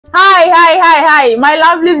Hi, my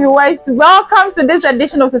lovely viewers. Welcome to this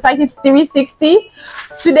edition of Society 360.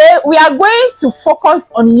 Today, we are going to focus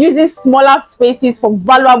on using smaller spaces for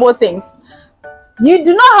valuable things. You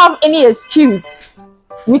do not have any excuse.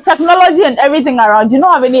 With technology and everything around, you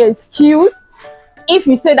don't have any excuse if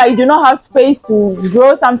you say that you do not have space to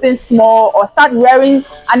grow something small or start rearing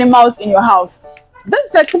animals in your house. This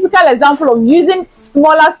is a typical example of using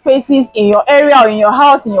smaller spaces in your area or in your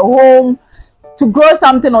house, in your home, to grow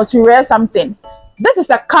something or to rear something. This is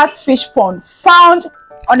a catfish pond found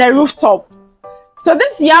on a rooftop. So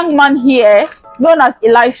this young man here, known as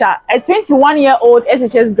Elisha, a 21-year-old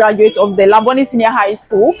SHS graduate of the Labone Senior High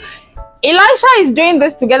School, Elisha is doing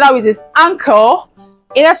this together with his uncle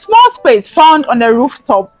in a small space found on a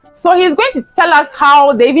rooftop. So he's going to tell us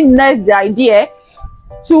how they even nursed the idea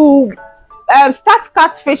to start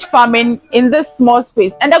catfish farming in this small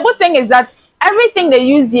space. And the good thing is that everything they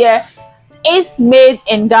use here is made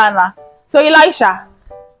in Ghana. So Elisha,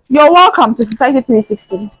 you're welcome to Society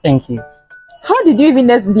 360. Thank you. How did you even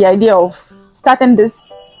get the idea of starting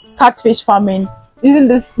this catfish farming using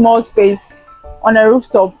this small space on a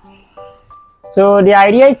rooftop? So the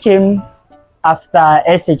idea came after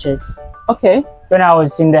SHS. Okay. When I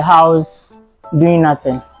was in the house doing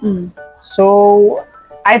nothing. So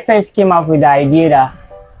I first came up with the idea that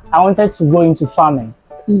I wanted to go into farming.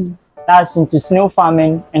 That's into snail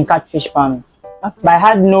farming and catfish farming. Okay. But I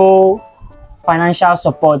had no financial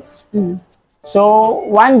support. So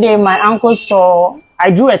one day my uncle saw,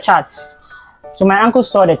 I drew a chart. So my uncle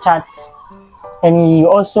saw the chart and he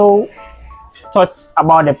also thought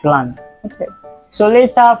about the plan. Okay. So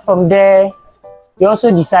later from there, he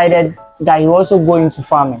also decided that he also go into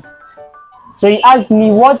farming. So he asked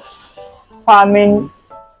me what farming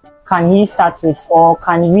can he start with or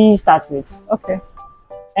can we start with? Okay.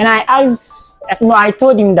 And I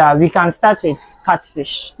told him that we can start with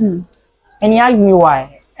catfish. And he asked me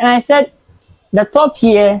why. And I said, the top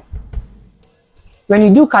here, when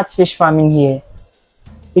you do catfish farming here,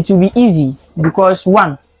 it will be easy because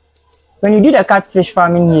one, when you do the catfish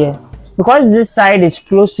farming here, because this side is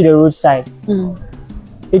close to the roadside,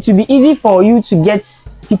 it will be easy for you to get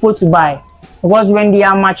people to buy. Because when they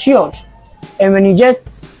are matured, and when you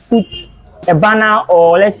just put a banner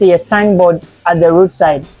or let's say a signboard at the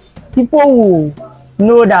roadside, people will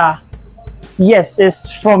know that yes, it's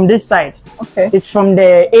from this side. Okay. It's from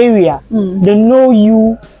the area. They know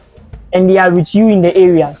you and they are with you in the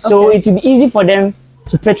area. So it will be easy for them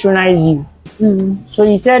to patronize you. So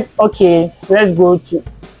he said, okay, let's go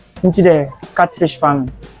into the catfish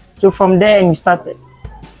farming. So from there we started.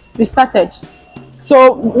 We started.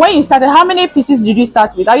 So when you started, how many pieces did you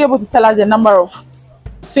start with? Are you able to tell us the number of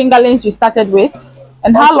fingerlings you started with?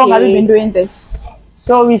 And how long have you been doing this?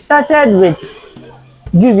 So we started with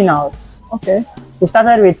juveniles. Okay. We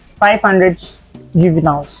started with 500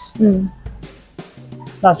 juveniles.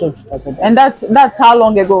 That's what we started with. And that's how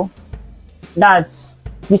long ago?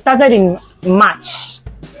 We started in March.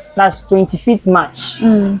 That's 25th March.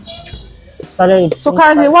 So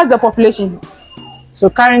currently, what's the population? So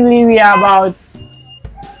currently we are about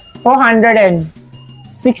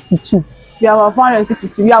 462. You have about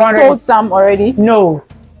 462. You have sold some already? No,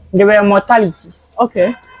 there were mortalities.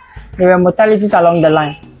 Okay. There were mortalities along the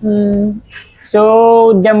line.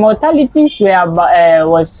 So the mortalities were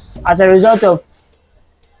was as a result of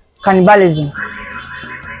cannibalism.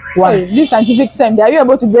 Hey, this scientific term, are you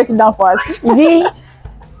able to break it down for us? You see,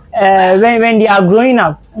 when they are growing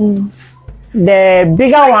up, the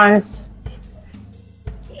bigger ones,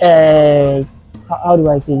 how do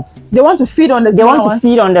I say it? They want to feed on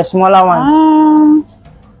the smaller ones.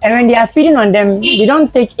 And when they are feeding on them, they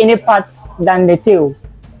don't take any parts than the tail.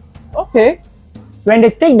 Okay. When they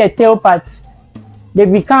take the tail parts, they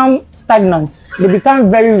become stagnant. They become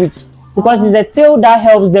very weak because it's the tail that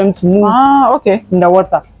helps them to move in the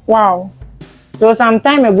water. Wow. So some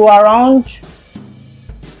time ago, around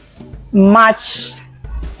March,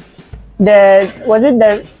 the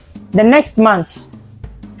next month,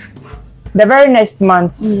 the very next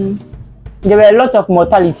month, there were a lot of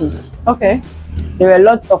mortalities. Okay. There were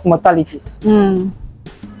lots of mortalities.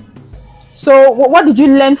 So what did you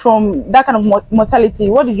learn from that kind of mortality?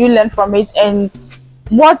 What did you learn from it? And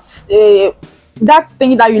what's that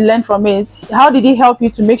thing that you learned from it? How did it help you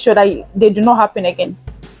to make sure that they do not happen again?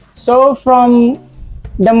 So from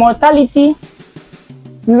the mortality,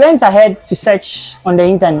 we went ahead to search on the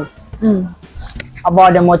internet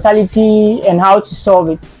about the mortality and how to solve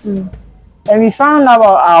it. And we found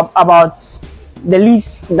out about the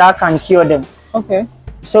leaves that can cure them. Okay.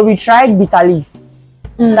 So we tried bitter leaf.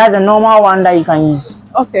 That's a normal one that you can use.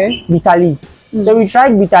 Okay. Bitter leaf. So we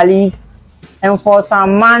tried bitter leaf and for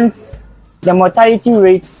some months the mortality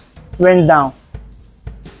rates went down.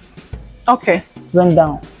 Okay. Went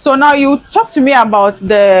down. So now you talk to me about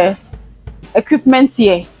the equipment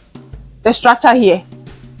here, the structure here.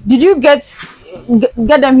 Did you get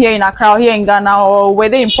them here in Accra, here in Ghana, or were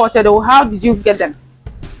they imported, or how did you get them?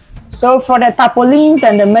 So for the tarpaulins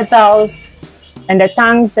and the metals and the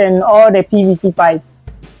tanks and all the PVC pipe,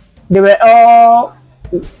 they were all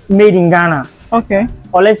made in Ghana. Okay.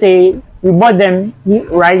 Or let's say we bought them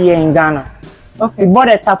right here in Ghana. Okay. We bought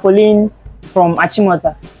a tarpaulin from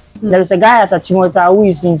Achimota. There is a guy at Achimota who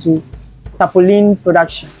is into tarpaulin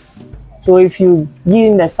production. So if you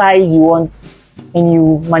give him the size you want and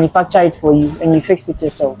you manufacture it for you and you fix it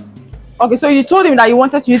yourself. Okay, so you told him that you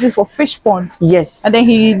wanted to use it for fish pond. Yes. And then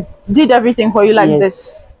he did everything for you like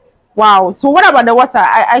this. Wow. So what about the water?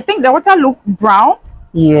 I think the water looked brown.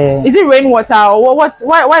 Yeah. Is it rainwater or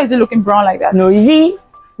why is it looking brown like that? No, you see,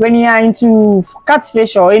 when you are into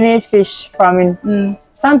catfish or any fish farming,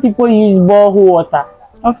 some people use borehole water.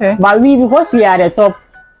 Okay. But because we are at the top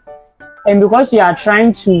and because we are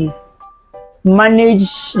trying to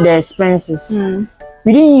manage the expenses,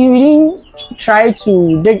 we didn't try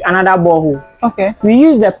to dig another borehole. Okay. We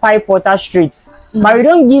use the pipe water straight, but we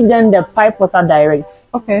don't give them the pipe water direct.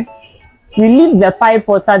 Okay. We leave the pipe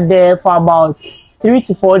water there for about 3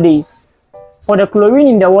 to 4 days for the chlorine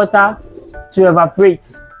in the water to evaporate.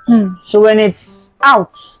 So when it's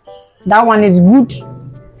out, that one is good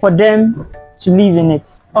for them to live in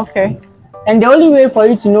it. Okay. And the only way for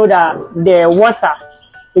you to know that the water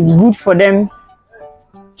is good for them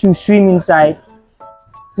to swim inside,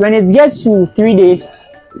 when it gets to 3 days,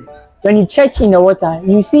 when you check in the water,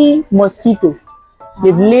 you see mosquito.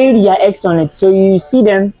 They've laid their eggs on it, so you see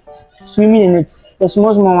them swimming in it. The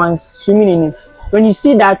small ones swimming in it. When you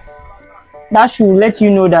see that, that should let you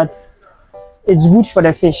know that it's good for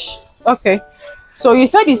the fish. Okay. So you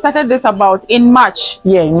said you started this about in March.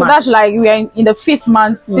 Yeah, in so March. That's like we are in the 5th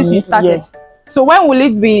month since you started. Yeah. So when will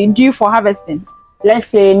it be due for harvesting? Let's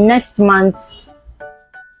say next month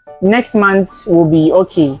will be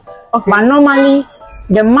okay. Okay. But normally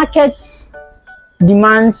the markets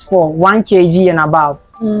demands for 1 kg and above.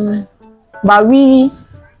 But we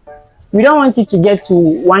don't want it to get to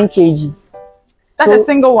 1 kg. That's a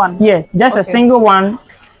single one? Yeah, just a single one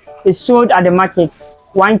is sold at the markets,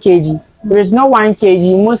 1 kg. There is no 1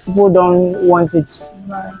 kg, most people don't want it.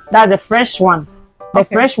 Right. That's the fresh one. The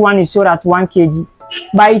fresh one is sold at 1 kg.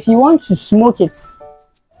 But if you want to smoke it,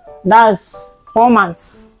 that's 4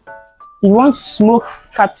 months. If you want to smoke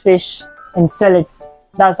catfish and sell it,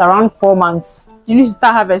 that's around 4 months. You need to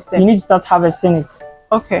start harvesting. You need to start harvesting it.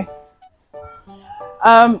 Okay.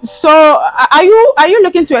 So are you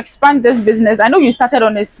looking to expand this business? I know you started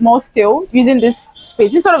on a small scale using this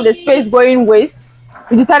space. Instead of the space going waste,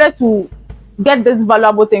 you decided to get this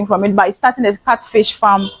valuable thing from it by starting a catfish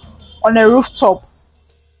farm on a rooftop.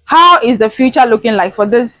 How is the future looking like for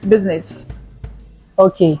this business?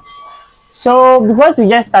 Okay. So because we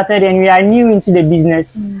just started and we are new into the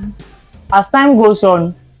business, as time goes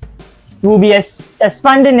on, we'll be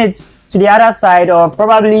expanding it to the other side or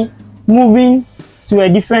probably moving to a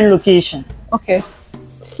different location. Okay.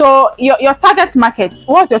 So your target market,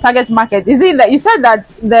 what's your target market? Is it that you said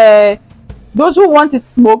that those who want it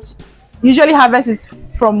smoked usually harvest is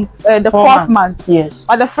from the 4th month? Yes.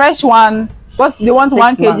 Or the fresh one, they want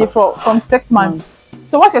 1 kg from 6 months.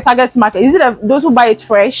 So what's your target market? Is it those who buy it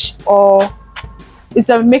fresh, or is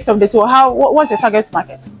it a mix of the two? What's your target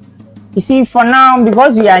market? You see, for now,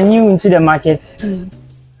 because we are new into the market,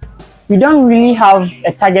 we don't really have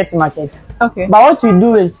a target market. Okay. But what we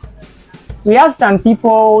do is, we have some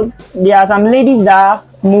people, there are some ladies that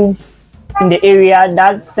move in the area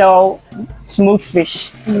that sell smoked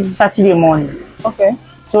fish Saturday morning. Okay.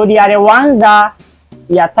 So they are the ones that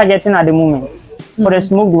we are targeting at the moment for the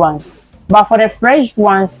smoked ones. But for the fresh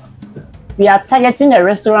ones, we are targeting the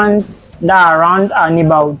restaurants that are around our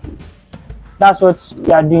neighborhood. That's what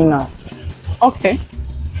we are doing now. Okay.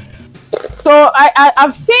 So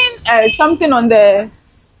I've seen something on the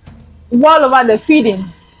wall about the feeding.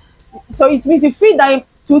 So it means you feed them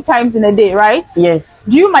 2 times in a day, right? Yes.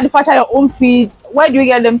 Do you manufacture your own feed? Where do you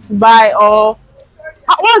get them to buy? Or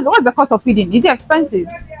what's the cost of feeding? Is it expensive?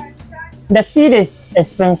 The feed is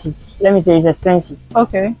expensive. Let me say it's expensive.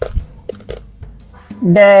 Okay.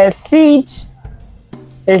 The feed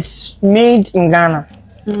is made in Ghana.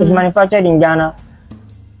 It's manufactured in Ghana.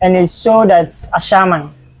 And it's sold at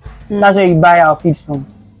Ashaman. That's where you buy our feed from.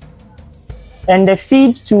 And the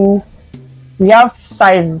feed too, we have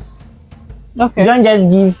sizes. Okay. You don't just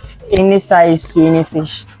give any size to any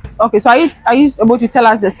fish. Okay, so are you able to tell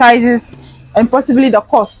us the sizes and possibly the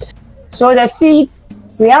cost? So the feed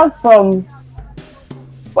we have from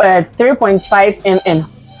 3.5 mm,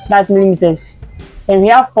 that's millimeters, and we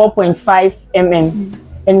have 4.5 mm,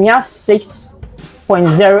 and we have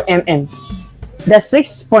 6.0 mm. The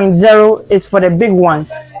 6.0 is for the big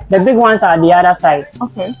ones. The big ones are the other side.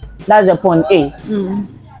 Okay. That's the pond A.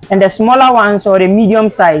 And the smaller ones, or the medium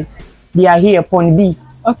size, they are here, pond B.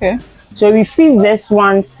 Okay. So we feed this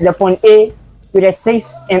ones, the pond A, with a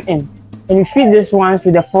 6 mm, and we feed this ones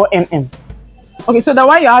with the 4 mm. Okay, so the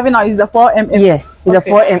one you're having now is the 4 mm. Yeah, with the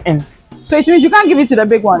 4 mm. So it means you can't give it to the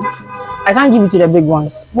big ones. I can't give it to the big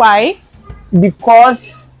ones. Why?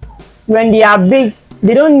 Because when they are big,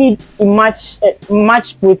 they don't need much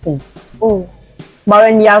protein. Oh. But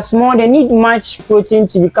when they are small, they need much protein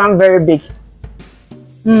to become very big.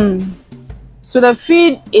 So the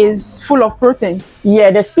feed is full of proteins.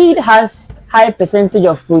 Yeah, the feed has high percentage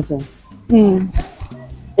of protein.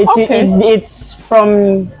 It's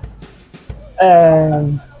from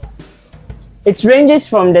it ranges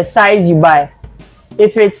from the size you buy.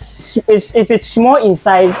 If it's small in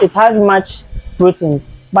size, it has much proteins.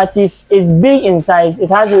 But if it's big in size, it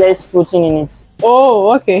has less protein in it.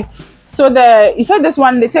 Oh, okay. So you said this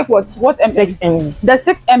one, they take what mm? 6 mm. The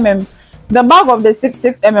 6 mm. The bag of the 6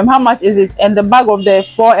 mm, how much is it? And the bag of the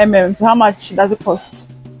 4 mm, how much does it cost?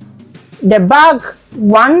 The bag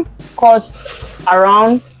one costs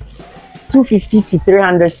around 250 to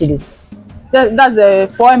 300 cedis. That's the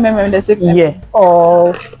 4 mm and the 6 mm? Yeah,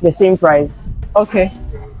 all the same price. Okay.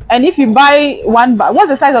 And if you buy one bag, what's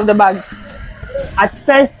the size of the bag? At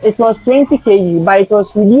first, it was 20 kg, but it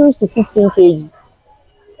was reduced to 15 kg.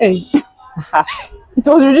 Hey. It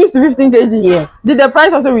was reduced to 15 kg? Yeah. Did the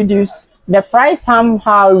price also reduce? The price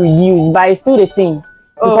somehow reduced, but it's still the same.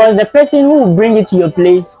 Because the person who will bring it to your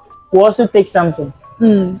place will also take something.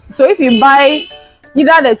 So if you buy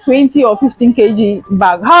either the 20 or 15 kg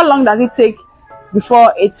bag, how long does it take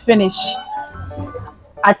before it's finished?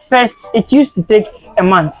 At first, it used to take a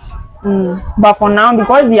month. But for now,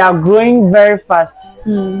 because they are growing very fast,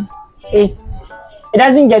 it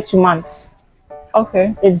doesn't get 2 months.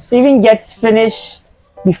 Okay. It even gets finished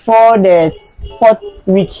before the 4th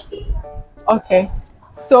week. Okay.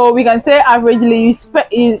 So we can say averagely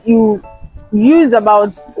you use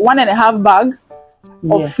about 1.5 bag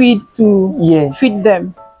of feed to feed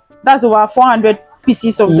them. That's over 400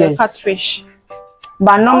 pieces of the catfish.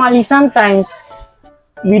 But normally, sometimes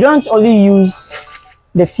we don't only use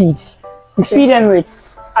the feed. We feed them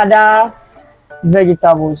with other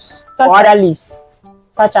vegetables or other leaves,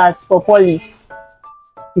 such as pawpaw leaves.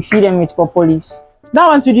 We feed them with pawpaw leaves. That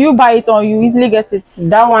one, do you buy it or you easily get it?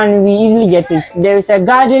 That one, we easily get it. There is a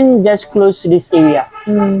garden just close to this area.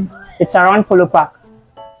 It's around Polo Park.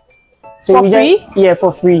 So for free? Yeah,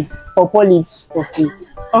 for free. Pawpaw leaves for free.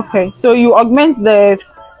 Okay, so you augment the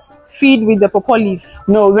feed with the pawpaw leaf?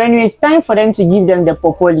 No, when it's time for them to give them the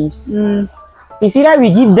pawpaw leaves, it's either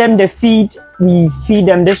we give them the feed, we feed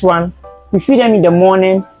them this one, we feed them in the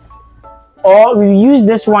morning, or we use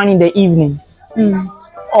this one in the evening.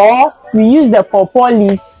 Or we use the pawpaw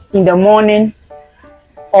leaves in the morning,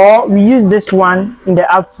 or we use this one in the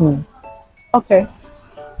afternoon. Okay.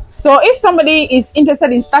 So if somebody is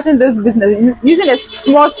interested in starting this business using a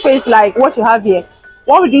small space like what you have here,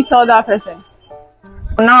 what would you tell that person?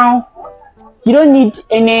 Now, you don't need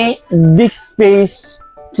any big space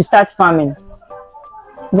to start farming.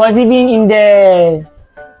 Because even in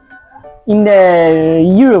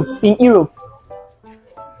Europe,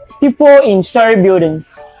 people in story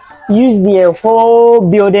buildings use their whole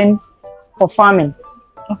building for farming.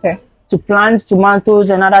 Okay. To plant tomatoes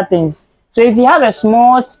and other things. So if you have a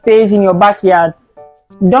small space in your backyard,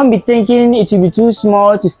 don't be thinking it will be too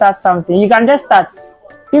small to start something. You can just start.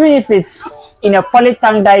 Even if it's in a poly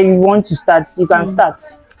tank that you want to start, you can start.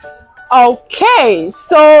 Okay,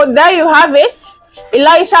 so there you have it.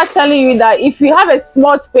 Elisha telling you that if you have a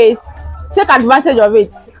small space, take advantage of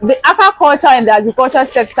it. The aquaculture and the agriculture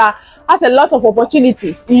sector has a lot of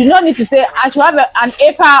opportunities. You don't need to say, I should have an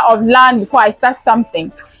acre of land before I start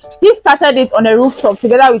something. He started it on a rooftop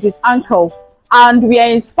together with his uncle, and we are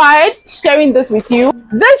inspired sharing this with you.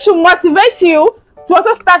 This should motivate you to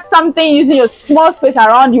also start something using your small space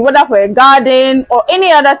around you, whether for a garden or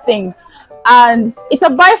any other thing. And it's a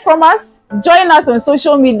bye from us. Join us on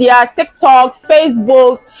social media, TikTok,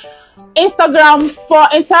 Facebook, Instagram for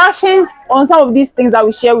interactions on some of these things that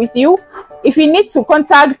we share with you. If you need to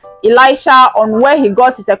contact Elisha on where he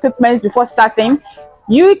got his equipment before starting,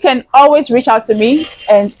 you can always reach out to me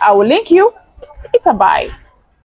and I will link you. It's a bye.